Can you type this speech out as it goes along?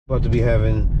About to be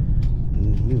having,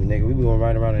 nigga, we be going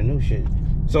right around in new shit.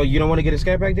 So you don't want to get a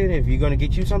scat pack then? If you're gonna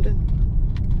get you something?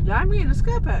 Yeah, I'm getting a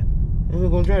scat pack. We're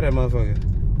gonna try that motherfucker.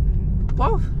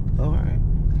 Both. All right.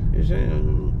 You're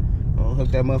saying, I'll hook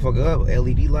that motherfucker up.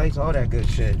 LED lights, all that good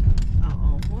shit.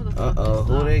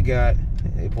 Who they got?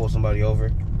 They pull somebody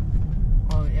over.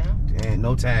 Oh yeah. Damn,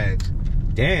 no tags.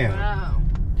 Damn. Wow.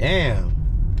 Damn.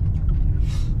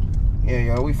 Yeah,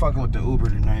 y'all, we fucking with the Uber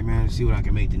tonight, man. See what I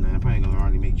can make tonight. I'm probably gonna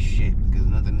hardly make shit because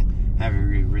nothing haven't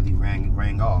really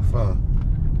rang off, huh?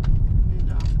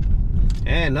 No.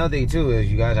 And another thing too is,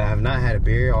 you guys, I have not had a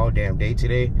beer all damn day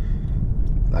today.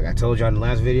 Like I told y'all in the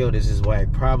last video, this is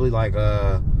like probably like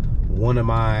one of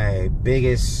my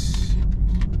biggest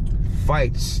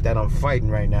fights that I'm fighting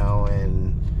right now,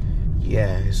 and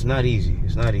yeah, it's not easy.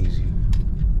 It's not easy.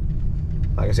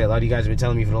 Like I said, a lot of you guys have been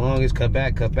telling me for the longest, cut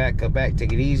back,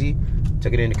 take it easy.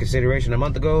 Took it into consideration a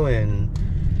month ago, and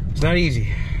it's not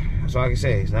easy. That's all I can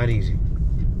say. It's not easy.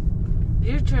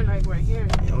 You turn like right here.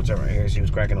 Yeah, I'm gonna turn right here. She was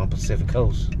cracking on Pacific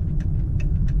Coast.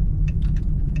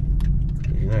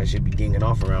 You know, it should be dinging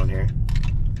off around here.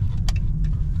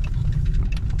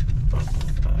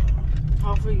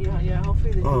 Hopefully, yeah,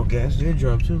 hopefully. Oh, gas did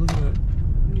drop too. Look at that.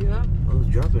 Yeah. Oh, it's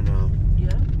dropping now.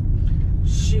 Yeah.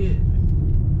 Shit.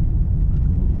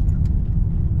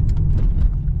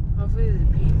 Hopefully the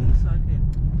PV sucking.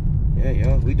 Yeah,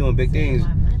 y'all. We doing big things.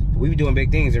 We be doing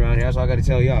big things around here. That's all I got to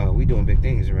tell y'all. We doing big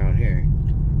things around here.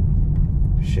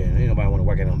 Shit, ain't nobody want to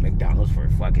work at no McDonald's for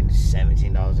fucking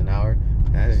 $17 an hour.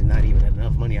 That's not even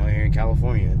enough money out here in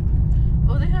California.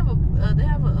 Oh, they have a, oh,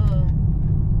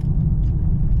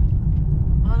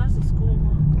 that's a school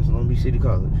one. That's Long Beach City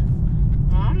College.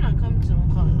 Oh, I'm not coming to no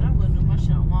college. I'm going to do my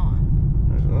shit online.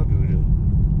 That's what a lot of people do.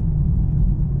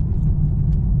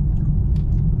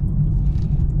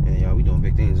 Yeah, y'all, we doing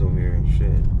big things over here and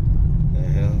shit. The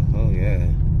hell? Oh, yeah.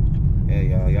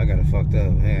 Yeah, y'all got it fucked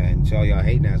up. Yeah, and to all y'all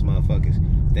hating ass motherfuckers,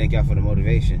 thank y'all for the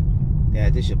motivation. They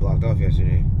had this shit blocked off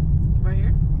yesterday. Right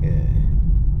here? Yeah.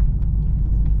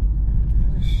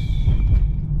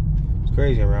 It's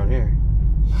crazy around here.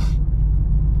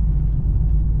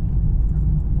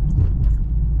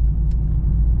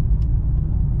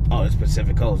 Oh, it's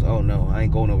Pacific Coast. Oh no, I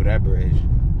ain't going over that bridge.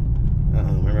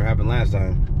 Remember what happened last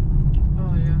time?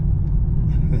 Oh yeah.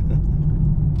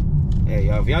 Hey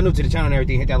y'all, if y'all new to the channel and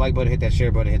everything, hit that like button, hit that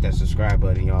share button, hit that subscribe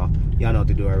button, y'all. Y'all know what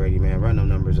to do already, man. Run them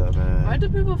numbers up, man. Why do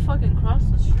people fucking cross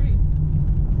the street?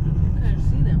 I can't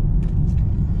see them.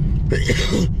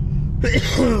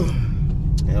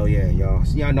 Hell yeah, y'all.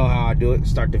 So y'all know how I do it.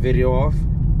 Start the video off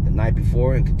the night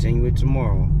before and continue it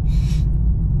tomorrow.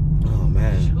 Oh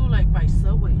man. You should go like by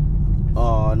subway.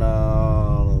 On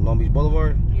Long Beach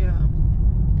Boulevard? Yeah.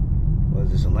 What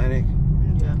is this, Atlantic?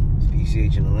 Yeah. It's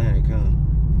PCH in Atlantic, huh?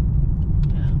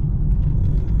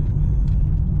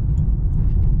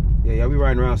 Yeah, y'all be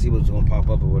riding around, see what's gonna pop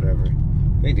up or whatever.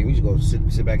 If anything, we should go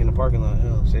sit back in the parking lot.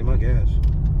 Hell, save my gas.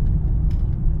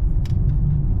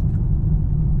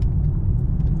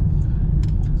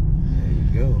 There you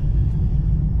go.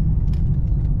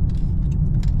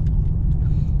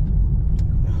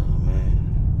 Oh man.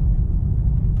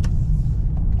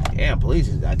 Yeah, police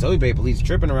is, I told you, babe, police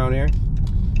tripping around here.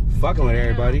 Fucking with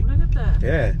everybody. Look at that.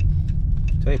 Yeah.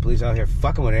 Tell you, police out here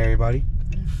fucking with everybody.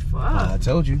 Fuck. I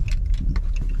told you.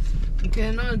 Okay,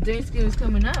 I know Thanksgiving's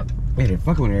coming up. Hey, they're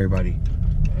fucking with everybody.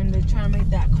 And they're trying to make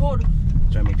that quota.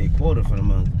 Trying to make their quota for the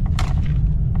month.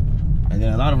 And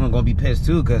then a lot of them are going to be pissed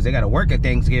too because they got to work at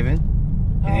Thanksgiving.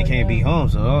 And they can't be home.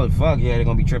 So, oh, fuck, yeah, they're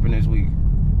going to be tripping this week.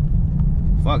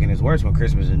 Fucking, it's worse when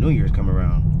Christmas and New Year's come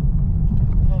around.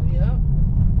 Oh, yeah.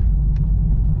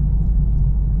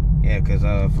 Yeah,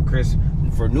 because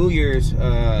for New Year's, you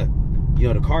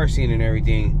know, the car scene and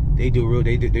everything, they're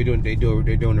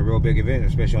doing a real big event,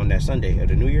 especially on that Sunday of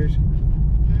the New Year's.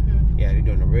 Yeah, they're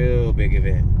doing a real big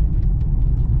event.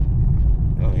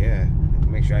 Oh yeah,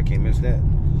 make sure I can't miss that.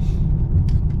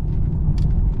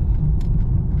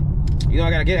 You know, I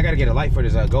gotta get a light for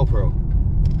this GoPro.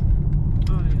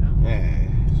 Oh yeah. Yeah,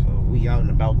 so we out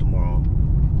and about tomorrow.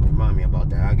 Remind me about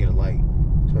that. I'll get a light,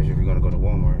 especially if you're gonna go to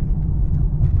Walmart.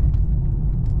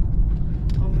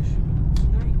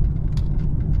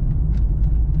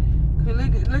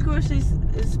 Look where she's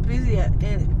busy at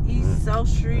East South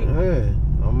Street. Yeah,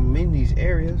 I'm in these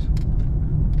areas.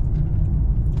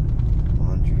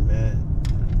 Laundromat.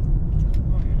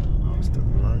 It's the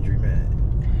laundromat.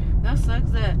 That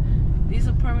sucks that these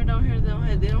apartments down here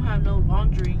they don't have no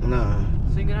laundry. Nah.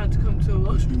 So you're gonna have to come to a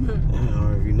laundromat. Yeah,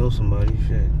 or if you know somebody,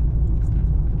 shit.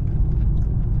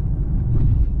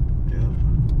 Yeah.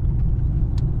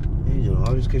 You're doing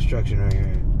all this construction right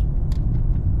here.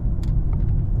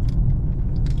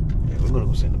 I'm gonna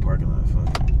go sit in the parking lot. Fuck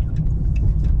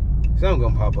it. Something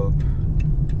gonna pop up.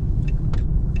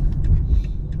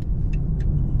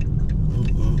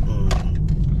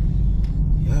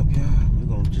 Yep, yeah.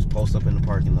 We're gonna just post up in the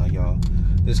parking lot, y'all.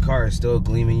 This car is still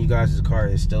gleaming, you guys. This car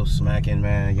is still smacking,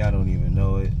 man. Y'all don't even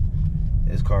know it.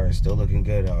 This car is still looking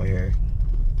good out here.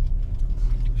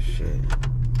 Shit.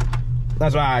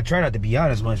 That's why I try not to be out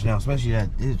as much now, especially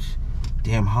that this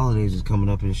damn holidays is coming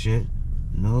up and shit.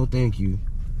 No, thank you.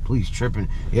 Police tripping.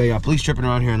 Yeah, y'all police tripping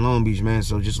around here in Long Beach, man.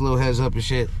 So just a little heads up and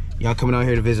shit. Y'all coming out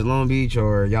here to visit Long Beach,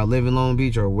 or y'all live in Long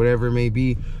Beach, or whatever it may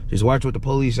be. Just watch what the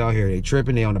police out here. They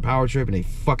tripping. They on the power trip, and they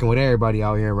fucking with everybody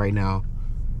out here right now.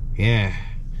 Yeah.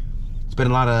 It's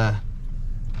been a lot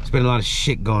of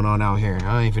shit going on out here.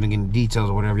 I ain't finna get into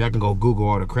details or whatever. Y'all can go Google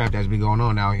all the crap that's been going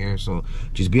on out here. So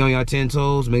just be on y'all 10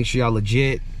 toes. Make sure y'all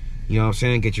legit. You know what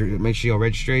I'm saying? Make sure your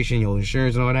registration, your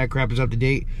insurance, and all that crap is up to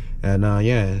date. And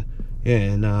yeah,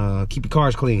 and keep your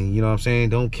cars clean. You know what I'm saying?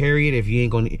 Don't carry it if you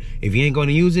ain't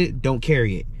gonna use it. Don't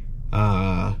carry it.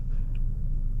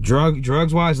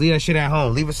 Drugs wise, leave that shit at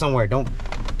home. Leave it somewhere. Don't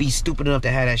be stupid enough to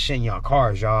have that shit in y'all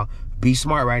cars, y'all. Be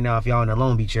smart right now if y'all in the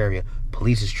Long Beach area.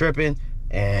 Police is tripping,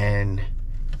 and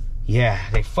yeah,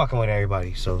 they fucking with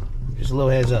everybody. So just a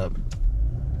little heads up.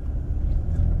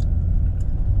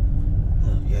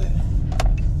 Oh yeah.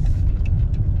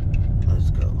 Let's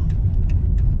go.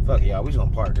 Fuck it, y'all. We just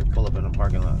gonna park and pull up in the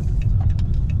parking lot.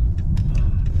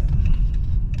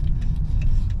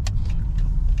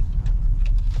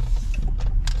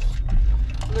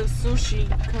 The sushi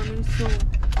coming soon.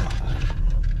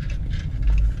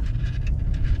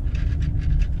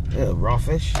 Yeah, raw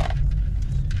fish.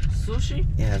 Sushi?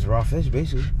 Yeah, it's raw fish,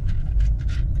 basically.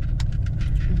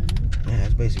 Yeah,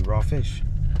 it's basically raw fish.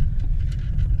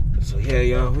 So yeah,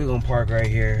 y'all, we're gonna park right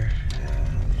here.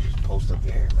 Just post up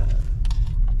here, man.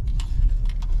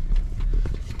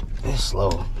 It's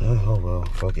slow. Oh well,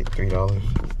 fuck it, $3.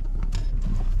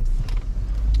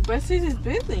 Bessie's is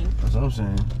busy. That's what I'm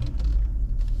saying.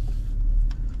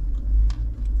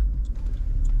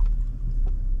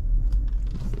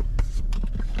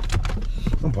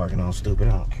 I'm parking all stupid,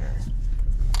 I don't care.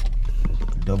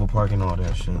 Double parking, all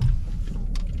that shit.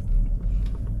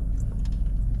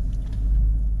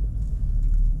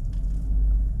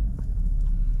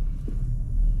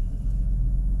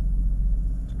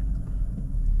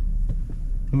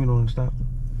 Let me know when to stop.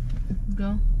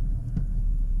 Go.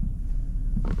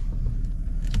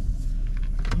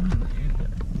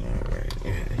 Alright,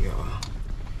 yeah, y'all.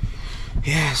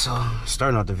 Yeah, so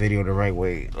starting out the video the right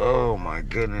way. Oh my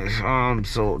goodness.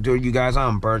 So dude, you guys,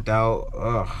 I'm burnt out.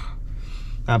 Ugh.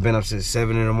 I've been up since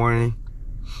 7 in the morning.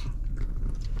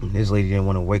 This lady didn't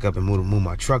want to wake up and move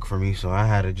my truck for me, so I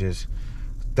had to just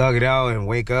thug it out and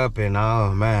wake up, and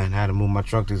oh man, I had to move my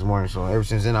truck this morning. So ever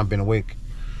since then I've been awake.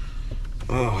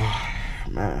 Oh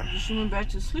man. She went back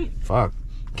to sleep. Fuck.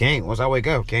 Can't. Once I wake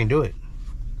up, can't do it.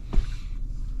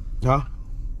 Huh?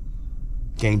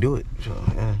 Can't do it. So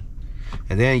yeah.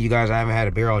 And then you guys, I haven't had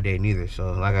a beer all day neither.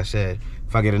 So like I said,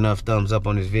 if I get enough thumbs up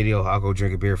on this video, I'll go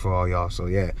drink a beer for all y'all. So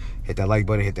yeah, hit that like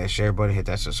button, hit that share button, hit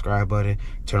that subscribe button,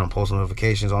 turn on post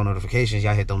notifications, all notifications.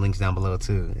 Y'all hit them links down below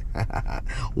too.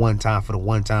 One time for the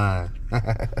one time.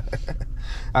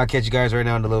 I'll catch you guys right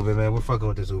now in a little bit, man. We're fucking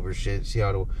with this Uber shit.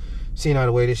 Seeing how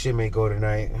the way this shit may go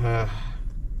tonight.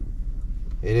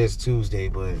 It is Tuesday,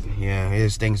 but yeah, it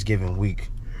is Thanksgiving week.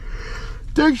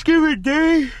 Thanksgiving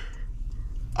Day.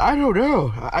 I don't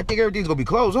know. I think everything's gonna be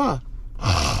closed, huh?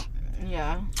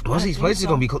 Yeah. Most of these places are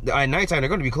gonna be at nighttime. They're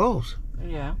gonna be closed.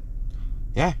 Yeah.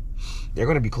 Yeah, they're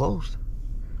gonna be closed.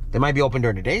 They might be open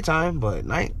during the daytime, but at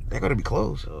night they're gonna be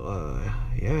closed. So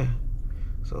yeah.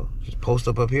 So just post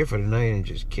up here for the night and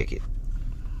just kick it.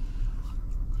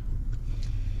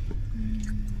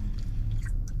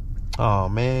 Oh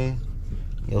man,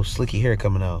 yo, slicky hair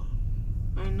coming out.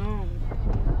 I know.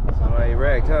 Somebody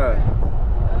wrecked, huh?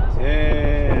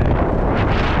 Damn.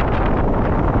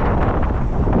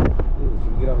 Ooh,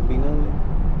 should we get off and be lonely?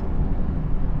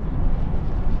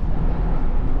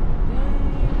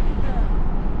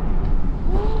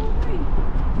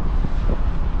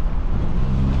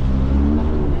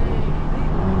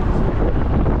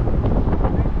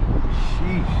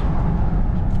 Sheesh.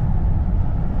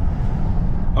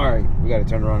 Alright, we gotta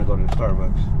turn around and go to the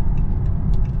Starbucks.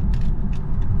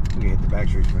 We can hit the back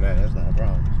streets for that, that's not a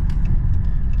problem.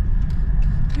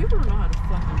 People don't know how to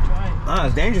fucking drive.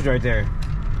 It's dangerous right there.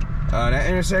 That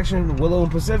intersection, Willow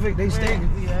and Pacific, they stay.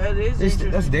 Yeah, it is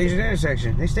dangerous. That's a dangerous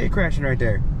intersection. They stay crashing right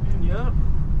there. Yep.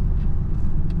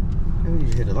 We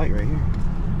just hit the light right here.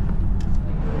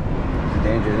 It's a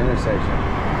dangerous intersection.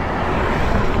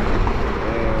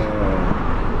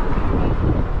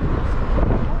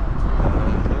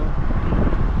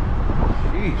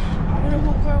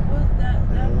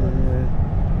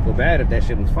 that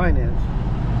shit was financed.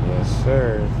 Yes,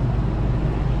 sir.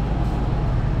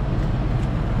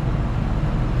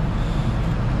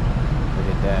 Look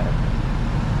at that.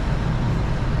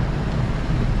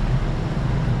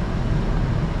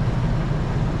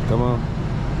 Come on.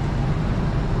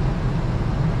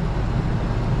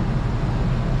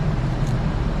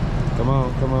 Come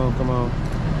on, come on, come on.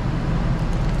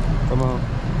 Come on.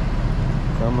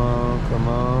 Come on, come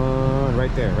on.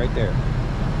 Right there, right there.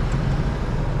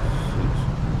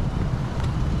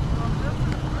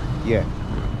 Yeah.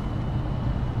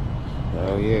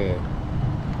 Oh yeah.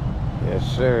 Yes,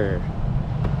 sir.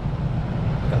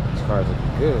 Got these cars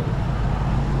looking good.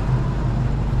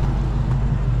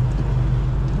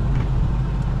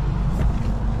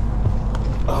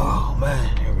 Oh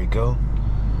man, here we go.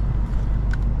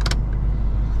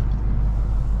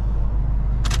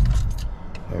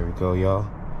 There we go, y'all.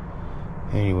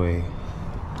 Anyway.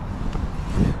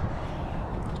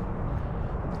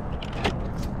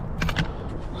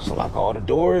 Let's lock all the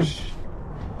doors.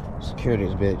 Secure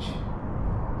this bitch.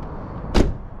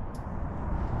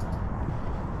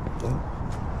 Oh.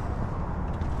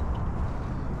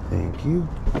 Thank you.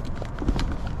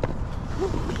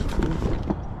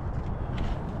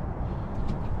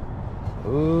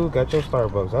 Ooh, got your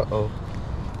Starbucks. Uh-oh.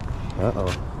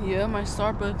 Uh-oh. Yeah, my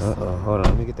Starbucks. Uh-oh. Hold on,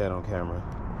 let me get that on camera.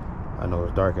 I know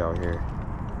it's dark out here.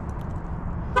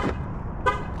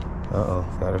 Uh-oh.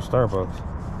 Got her Starbucks.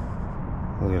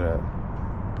 Look at that.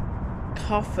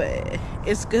 Coffee.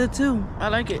 It's good too. I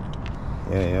like it.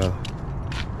 Yeah.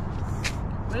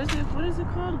 What is it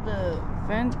called? The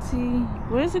Venti.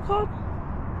 What is it called?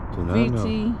 Do not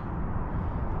VT. know.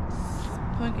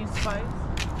 Pumpkin spice.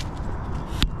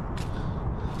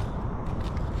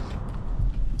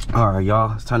 Alright,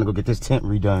 y'all. It's time to go get this tent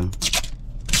redone.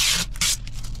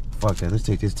 Fuck that. Let's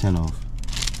take this tent off.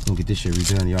 We'll get this shit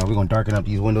redone, y'all. We're gonna darken up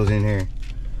these windows in here.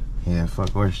 Yeah,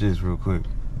 fuck. Watch this real quick.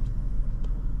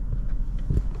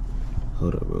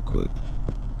 Hold up real quick.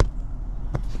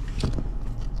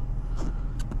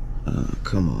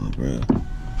 Come on, bro.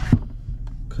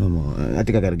 Come on. I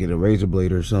think I gotta get a razor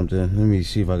blade or something. Let me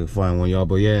see if I can find one, y'all.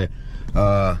 But yeah,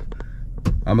 I'm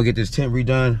gonna get this tent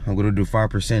redone. I'm gonna do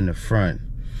 5% in the front.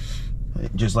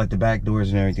 Just like the back doors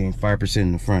and everything, 5%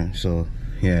 in the front. So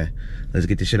yeah, let's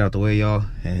get this shit out the way, y'all.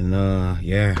 And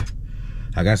yeah,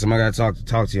 I got something I gotta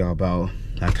talk to y'all about.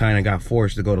 I kind of got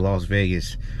forced to go to Las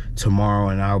Vegas tomorrow,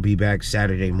 and I'll be back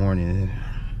Saturday morning.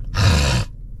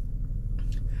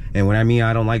 And when I mean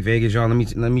I don't like Vegas, y'all, let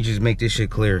me just make this shit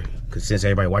clear, because since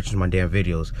everybody watches my damn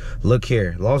videos, look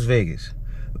here, Las Vegas,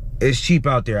 it's cheap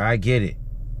out there. I get it.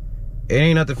 It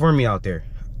ain't nothing for me out there.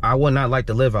 I would not like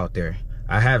to live out there.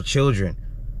 I have children.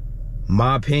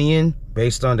 My opinion,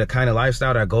 based on the kind of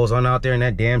lifestyle that goes on out there in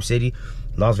that damn city,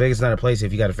 Las Vegas is not a place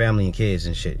if you got a family and kids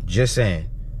and shit. Just saying.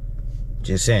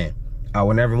 Just saying. I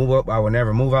would never move up. I would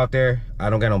never move out there. I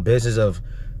don't got no business of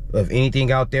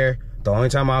anything out there. The only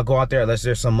time I'll go out there, unless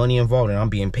there's some money involved and I'm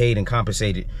being paid and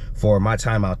compensated for my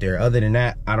time out there. Other than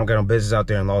that, I don't got no business out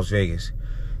there in Las Vegas.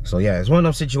 So yeah, it's one of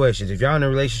those situations. If y'all in a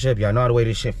relationship, y'all know the way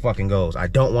this shit fucking goes. I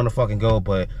don't want to fucking go,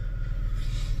 but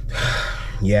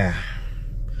yeah.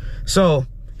 So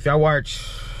if y'all watch,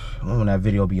 when that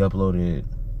video be uploaded,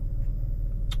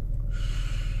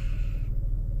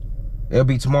 it'll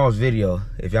be tomorrow's video.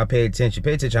 If y'all pay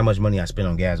attention how much money I spent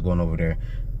on gas going over there.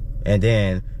 And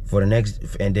then for the next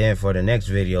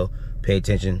video, pay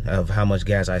attention of how much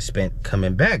gas I spent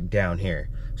coming back down here.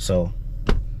 So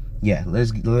yeah,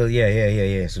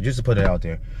 yeah. So just to put it out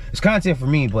there, it's content for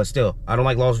me, but still, I don't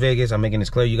like Las Vegas. I'm making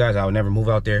this clear, you guys. I would never move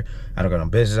out there. I don't got no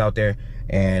business out there,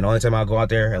 and the only time I'll go out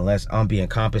there unless I'm being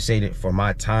compensated for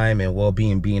my time and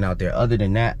well-being being out there. Other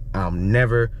than that, I'll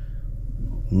never.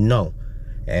 No.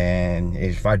 And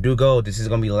if I do go, this is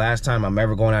gonna be the last time I'm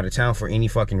ever going out of town for any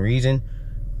fucking reason.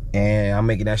 And I'm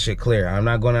making that shit clear. I'm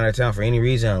not going out of town for any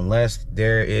reason unless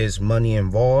there is money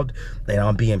involved and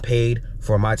I'm being paid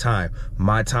for my time.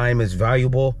 My time is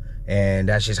valuable, and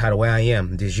that's just how the way I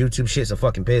am. This YouTube shit's a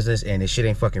fucking business, and this shit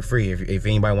ain't fucking free. If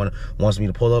anybody wants me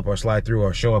to pull up or slide through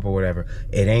or show up or whatever,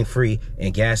 it ain't free,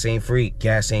 and gas ain't free.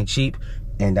 Gas ain't cheap,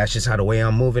 and that's just how the way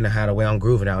I'm moving and how the way I'm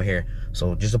grooving out here.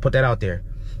 So just to put that out there.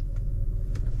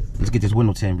 Let's get this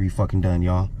window tint re-fucking done,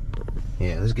 y'all.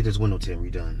 Yeah, let's get this window tint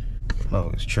redone. Oh,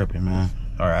 it's tripping, man.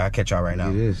 All right, I'll catch y'all right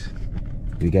now. It is.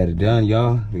 We got it done,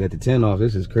 y'all. We got the tent off.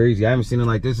 This is crazy. I haven't seen it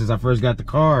like this since I first got the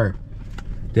car.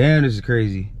 Damn, this is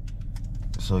crazy.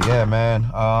 So yeah,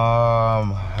 man.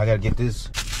 I gotta get this.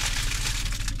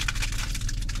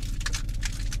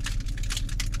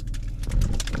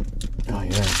 Oh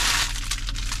yeah.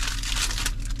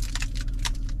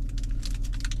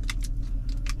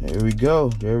 There we go.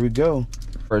 There we go.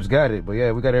 First got it, but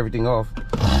yeah, we got everything off.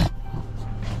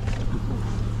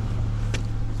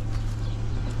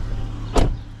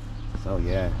 So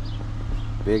yeah,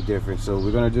 big difference. So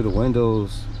we're gonna do the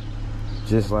windows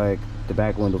just like the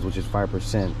back windows, which is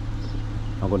 5%.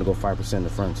 I'm gonna go 5% in the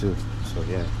front too. So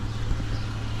yeah.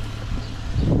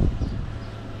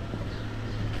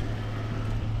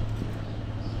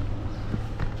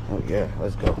 Oh yeah,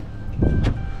 let's go.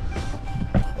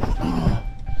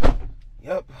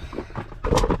 Yep.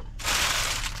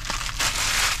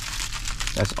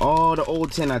 That's all the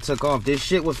old tint I took off. This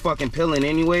shit was fucking peeling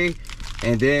anyway.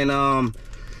 And then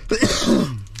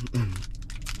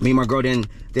me and my girl didn't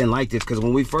like this, because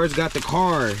when we first got the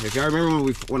car, if y'all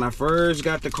remember when I first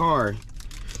got the car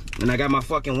and I got my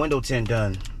fucking window tint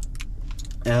done,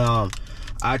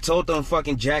 I told them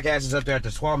fucking jackasses up there at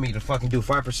the swap meet to fucking do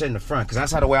 5% in the front, because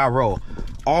that's how the way I roll.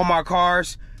 All my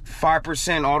cars,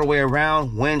 5% all the way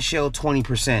around, windshield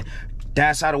 20%.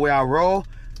 That's how the way I roll.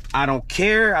 I don't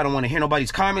care. I don't want to hear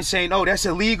nobody's comments saying, oh, that's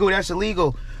illegal, that's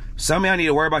illegal. Some of y'all need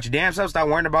to worry about your damn self. Stop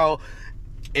worrying about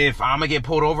if I'm gonna get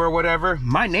pulled over or whatever.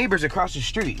 My neighbors across the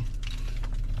street,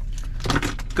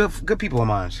 good people of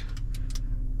mine.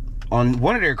 On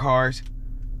one of their cars,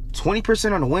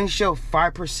 20% on the windshield,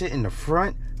 5% in the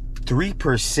front,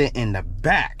 3% in the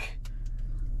back.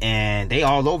 And they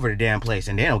all over the damn place,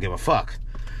 and they don't give a fuck.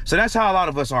 So that's how a lot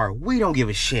of us are. We don't give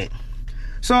a shit.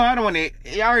 So I don't want to,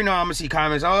 y'all already know I'm gonna see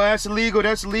comments. Oh, that's illegal,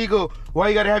 that's illegal. Why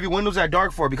you gotta have your windows that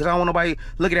dark for? Because I don't want nobody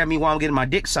looking at me while I'm getting my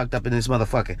dick sucked up in this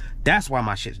motherfucker. That's why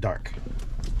my shit's dark.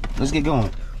 Let's get going.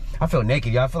 I feel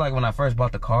naked, y'all. I feel like when I first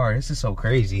bought the car, this is so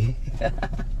crazy.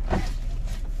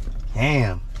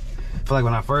 Damn. I feel like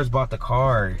when I first bought the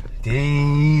car,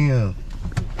 damn.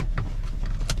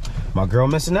 My girl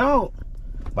missing out.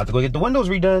 About to go get the windows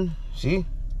redone. See?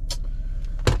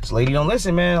 This lady don't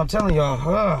listen, man. I'm telling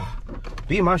y'all,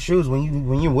 be in my shoes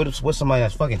when you're with somebody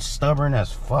that's fucking stubborn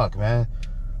as fuck, man.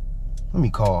 Let me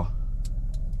call.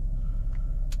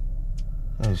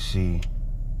 Let's see.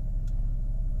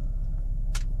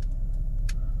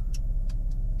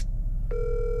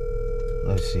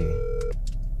 Let's see.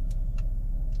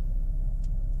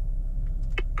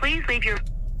 Please leave your...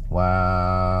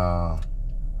 Wow.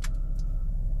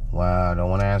 Wow, don't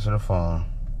want to answer the phone.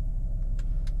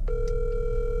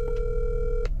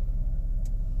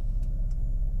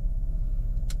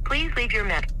 Please leave your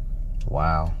message.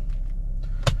 Wow.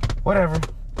 Whatever.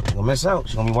 She's gonna miss out.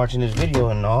 She's gonna be watching this video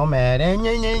and all mad. Oh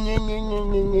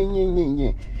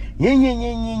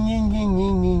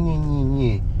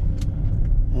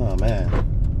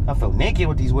man. I feel naked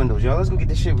with these windows, y'all. Let's go get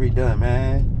this shit redone,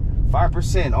 man.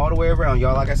 5% all the way around,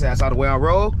 y'all. Like I said, that's how the way I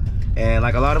roll. And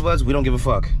like a lot of us, we don't give a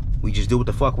fuck. We just do what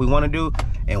the fuck we want to do,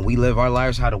 and we live our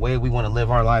lives how the way we want to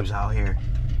live our lives out here.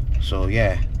 So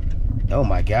yeah. Oh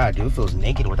my god, dude, it feels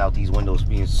naked without these windows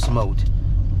being smoked.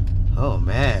 Oh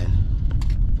man.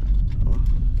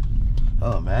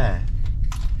 Oh man.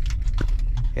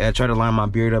 Yeah, I try to line my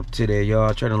beard up today, y'all.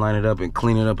 I try to line it up and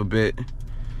clean it up a bit.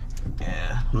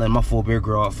 Yeah, let my full beard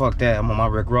grow out. Fuck that, I'm on my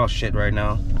Rick Ross shit right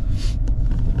now.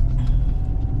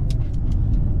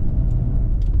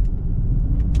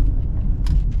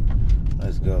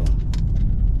 Let's go.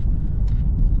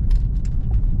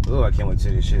 Oh, I can't wait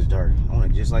till this shit's dark. I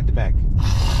want it just like the back.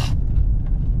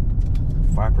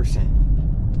 5%.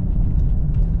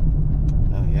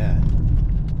 Oh yeah.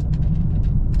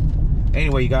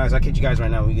 Anyway, you guys, I'll catch you guys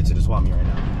right now when we get to the swap meet right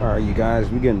now. Alright, you guys,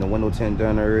 we're getting the window tint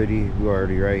done already. We're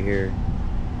already right here.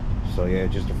 So yeah,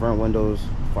 just the front windows,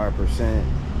 5%.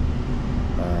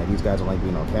 These guys don't like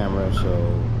being on camera,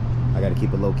 so I gotta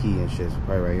keep it low key and shit. So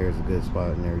probably right here is a good spot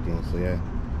and everything. So yeah.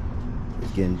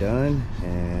 It's getting done,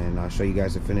 and I'll show you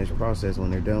guys the finished process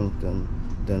when they're done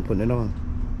putting it on.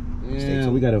 Yeah,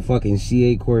 we got a fucking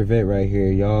C8 Corvette right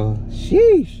here, y'all.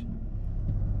 Sheesh.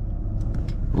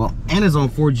 Well, and it's on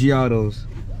 4G autos.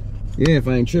 Yeah, if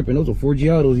I ain't tripping, those are 4G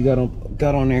autos you got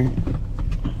on there.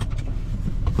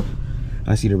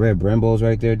 I see the red Brembos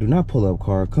right there. Do not pull up,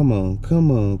 car. Come on, come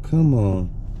on, come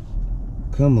on,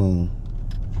 come on.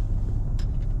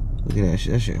 Look at that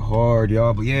shit. That shit hard,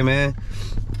 y'all. But yeah, man.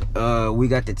 We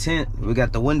got the tint, we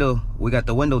got the window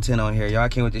tint on here, y'all. I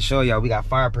can't wait to show y'all. We got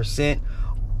 5%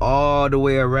 all the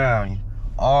way around,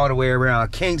 I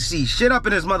can't see shit up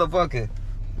in this motherfucker.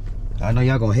 I know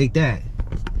y'all gonna hate that.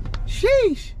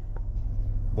 Sheesh.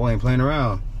 Boy ain't playing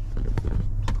around.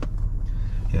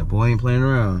 Yeah, boy ain't playing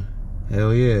around.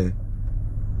 Hell yeah.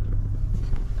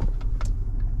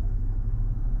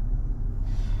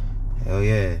 Hell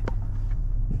yeah.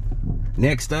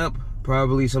 Next up,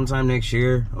 probably sometime next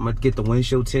year. I'm gonna get the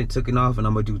windshield tint taken off, and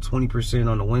I'm gonna do 20%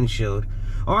 on the windshield.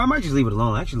 Or I might just leave it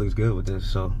alone. It actually looks good with this,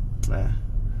 so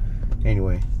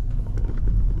anyway.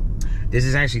 This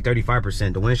is actually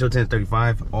 35%. The windshield tint is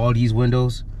 35. All these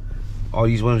windows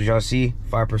y'all see,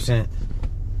 5%.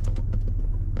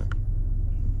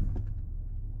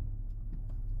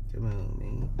 Come on,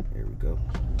 man. Here we go.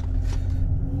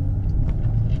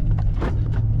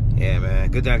 Yeah, man.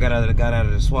 Good thing I got out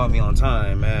of the swap meet on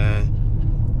time,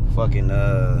 man. Fucking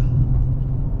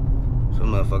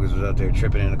some motherfuckers was out there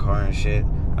tripping in the car and shit.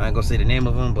 I ain't gonna say the name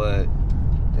of them, but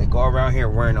they go around here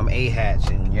wearing them A hats,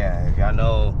 and yeah, if y'all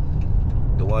know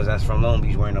the ones that's from Long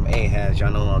Beach wearing them A hats,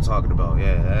 y'all know what I'm talking about.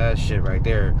 Yeah, that shit right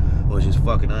there was just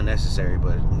fucking unnecessary.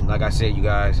 But like I said, you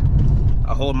guys,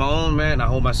 I hold my own, man. I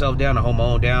hold myself down. I hold my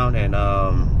own down, and I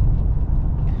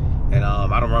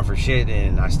don't run for shit,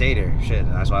 and I stay there. Shit,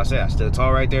 and that's why I said I stood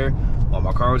tall right there while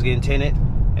my car was getting tinted,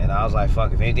 and I was like,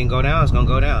 fuck, if anything go down, it's gonna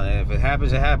go down. And if it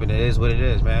happens, it happened. It is what it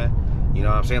is, man. You know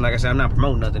what I'm saying? Like I said, I'm not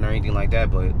promoting nothing or anything like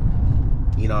that, but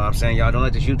you know what I'm saying? Y'all don't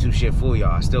let this YouTube shit fool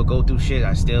y'all. I still go through shit.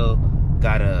 I still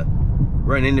gotta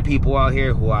run into people out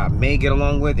here who I may get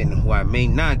along with and who I may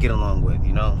not get along with,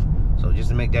 you know? So just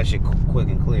to make that shit quick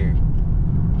and clear.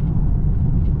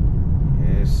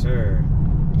 Yes, sir.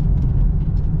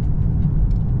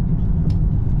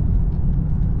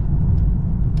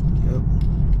 Yep.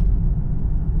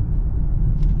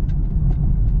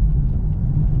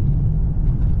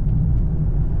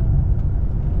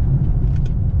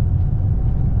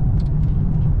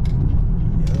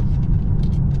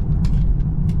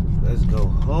 Let's go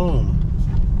home.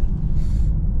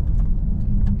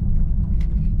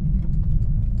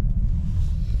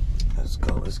 Let's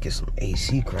go. Let's get some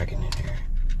AC cracking in here.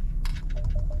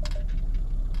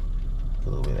 A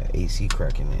little bit of AC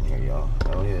cracking in here, y'all.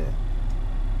 Oh yeah.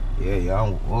 Yeah,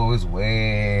 y'all. Oh, it's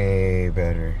way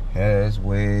better. Yeah, it's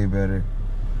way better.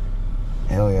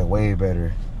 Hell yeah, way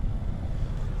better.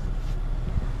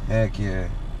 Heck yeah.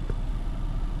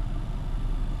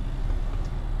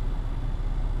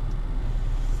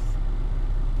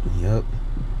 Yep.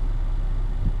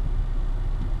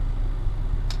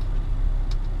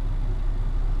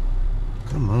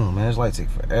 Come on, man. This light take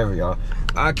forever, y'all.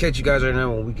 I'll catch you guys right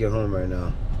now when we get home right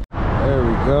now. There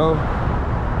we go.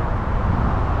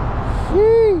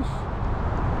 Sheesh.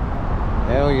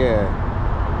 Hell yeah.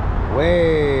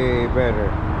 Way better.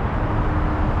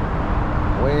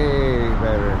 Way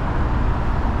better.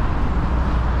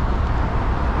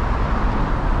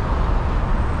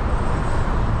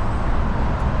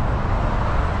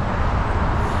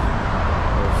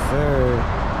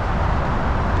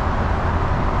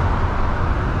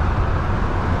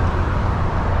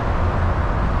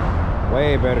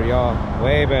 Way better, y'all.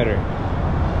 Way better.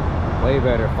 Way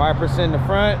better. 5% in the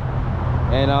front,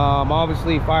 and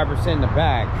obviously 5% in the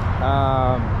back.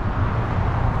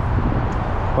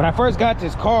 When I first got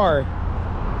this car,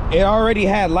 it already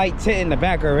had light tint in the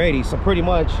back already, so pretty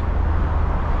much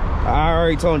I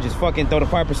already told him just fucking throw the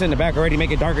 5% in the back already,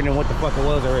 make it darker than what the fuck it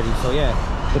was already. So yeah,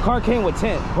 the car came with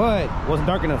tint, but wasn't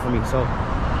dark enough for me, so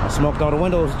I smoked all the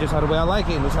windows just how the way I like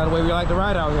it, and that's how the way we like to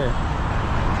ride out here.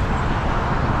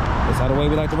 That's how the way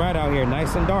we like to ride out here,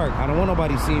 nice and dark. I don't want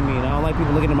nobody seeing me, and I don't like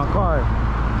people looking at my car,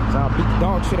 so I'll beat the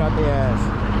dog shit out their ass.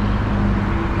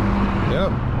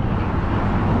 Yep.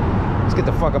 Let's get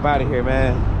the fuck up out of here,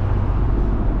 man.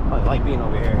 I don't like being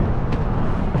over here.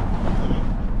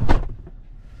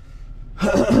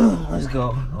 Let's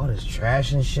go. All this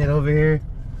trash and shit over here.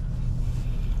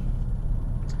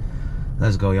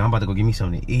 Let's go, y'all. I'm about to go get me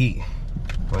something to eat.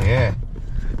 But yeah.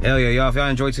 Hell yeah, y'all. If y'all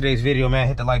enjoyed today's video, man,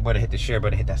 hit the like button, hit the share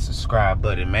button, hit that subscribe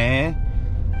button, man.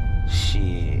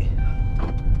 Shit.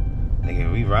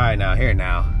 Nigga, we riding out here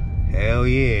now. Hell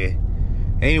yeah.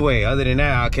 Anyway, other than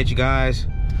that, I'll catch you guys.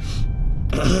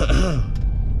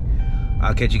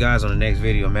 I'll catch you guys on the next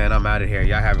video, man. I'm out of here.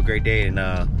 Y'all have a great day, and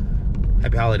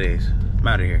happy holidays. I'm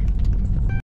out of here.